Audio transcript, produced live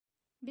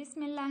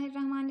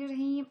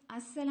Bismillahirrahmanirrahim.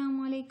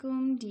 Assalamu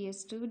alaikum, dear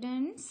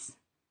students.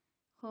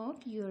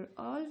 Hope you're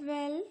all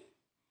well.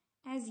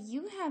 As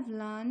you have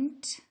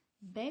learnt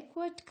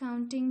backward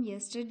counting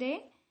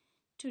yesterday,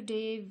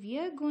 today we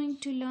are going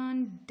to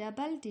learn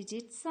double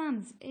digit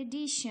sums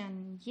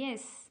addition.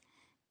 Yes,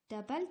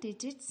 double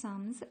digit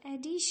sums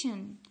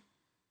addition.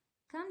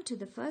 Come to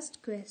the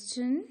first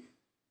question.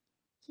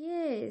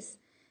 Yes,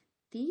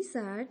 these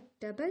are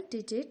double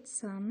digit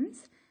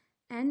sums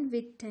and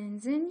with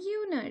tens and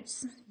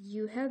units.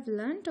 You have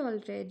learnt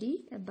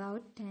already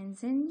about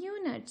tens and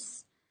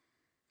units.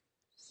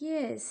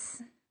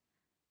 Yes,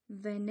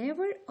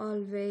 whenever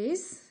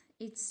always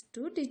it's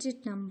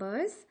two-digit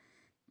numbers,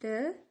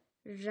 the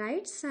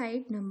right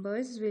side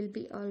numbers will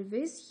be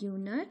always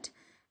unit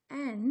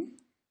and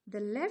the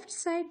left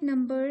side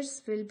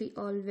numbers will be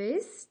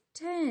always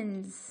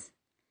tens.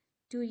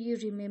 Do you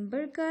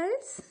remember,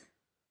 girls?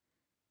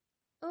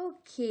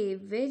 Okay,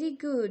 very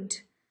good.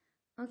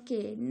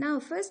 Okay, now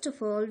first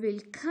of all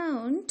we'll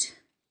count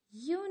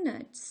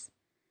units.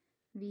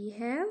 We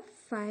have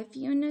 5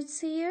 units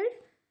here.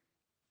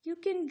 You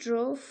can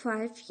draw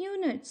 5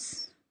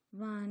 units.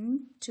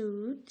 1,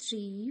 2,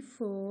 3,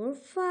 4,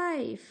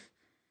 5.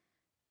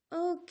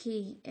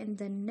 Okay, and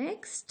the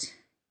next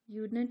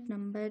unit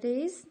number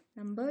is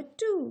number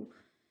 2.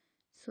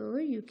 So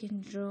you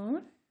can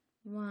draw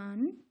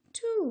 1,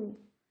 2.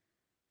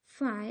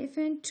 5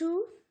 and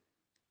 2.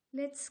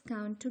 Let's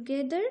count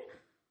together.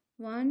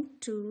 1,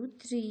 2,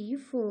 3,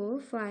 4,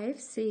 5,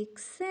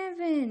 6,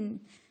 7.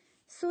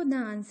 So the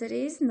answer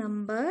is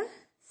number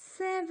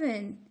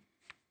 7.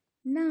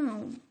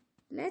 Now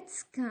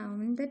let's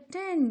count the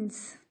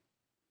tens.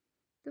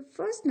 The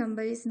first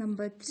number is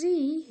number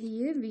 3.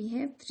 Here we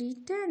have 3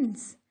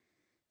 tens.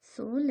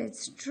 So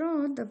let's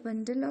draw the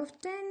bundle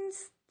of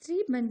tens.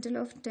 3 bundle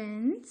of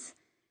tens.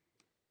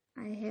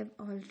 I have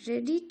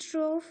already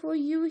drawn for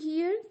you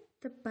here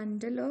the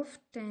bundle of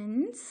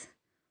tens.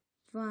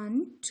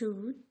 1,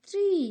 2,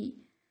 3,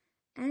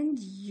 and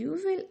you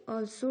will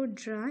also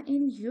draw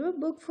in your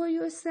book for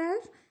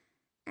yourself,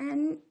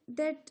 and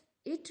that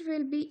it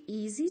will be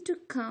easy to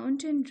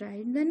count and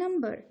write the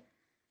number.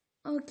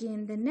 Okay,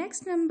 and the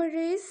next number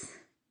is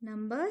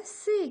number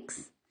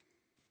 6.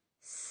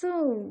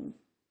 So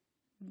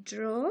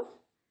draw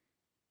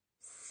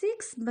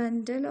 6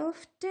 bundle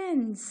of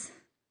tens.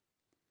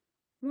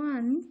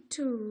 1,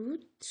 2,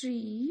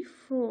 3,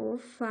 4,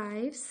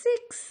 5,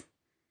 6.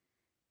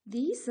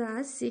 These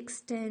are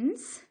 6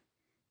 tens.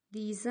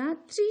 These are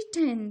 3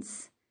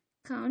 tens.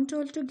 Count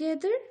all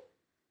together.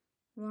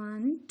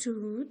 1,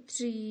 2,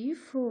 3,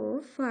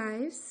 4,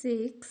 5,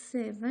 6,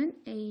 7,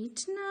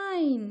 8,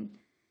 9.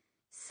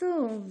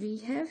 So we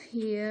have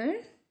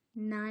here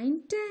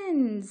 9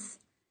 tens.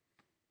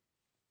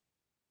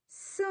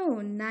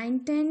 So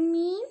 9 10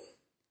 mean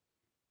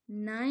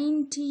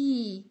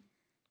 90.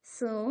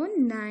 So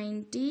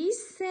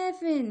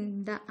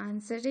 97. The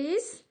answer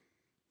is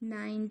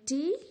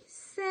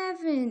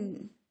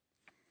 97.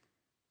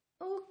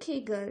 Okay,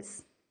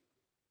 girls.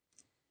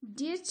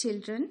 Dear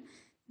children,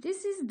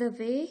 this is the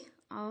way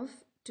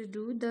to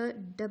do the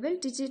double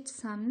digit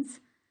sums.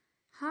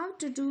 How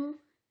to do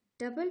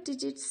double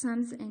digit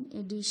sums and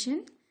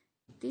addition.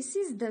 This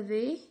is the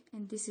way,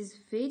 and this is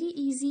very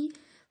easy.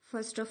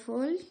 First of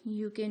all,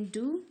 you can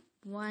do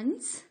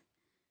once.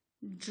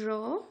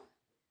 Draw.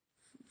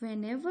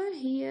 Whenever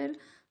here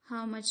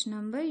how much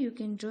number you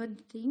can draw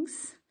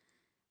things.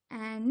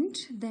 And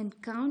then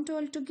count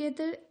all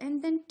together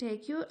and then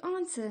take your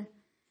answer.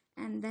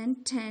 And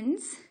then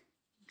tens,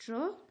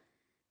 draw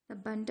the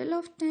bundle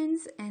of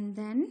tens and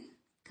then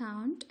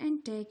count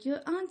and take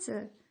your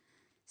answer.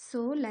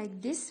 So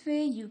like this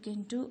way you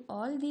can do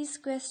all these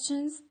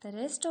questions. The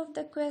rest of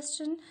the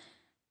question,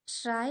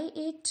 try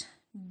it,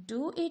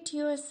 do it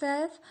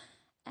yourself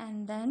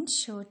and then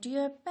show to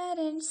your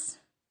parents.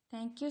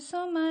 Thank you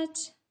so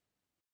much.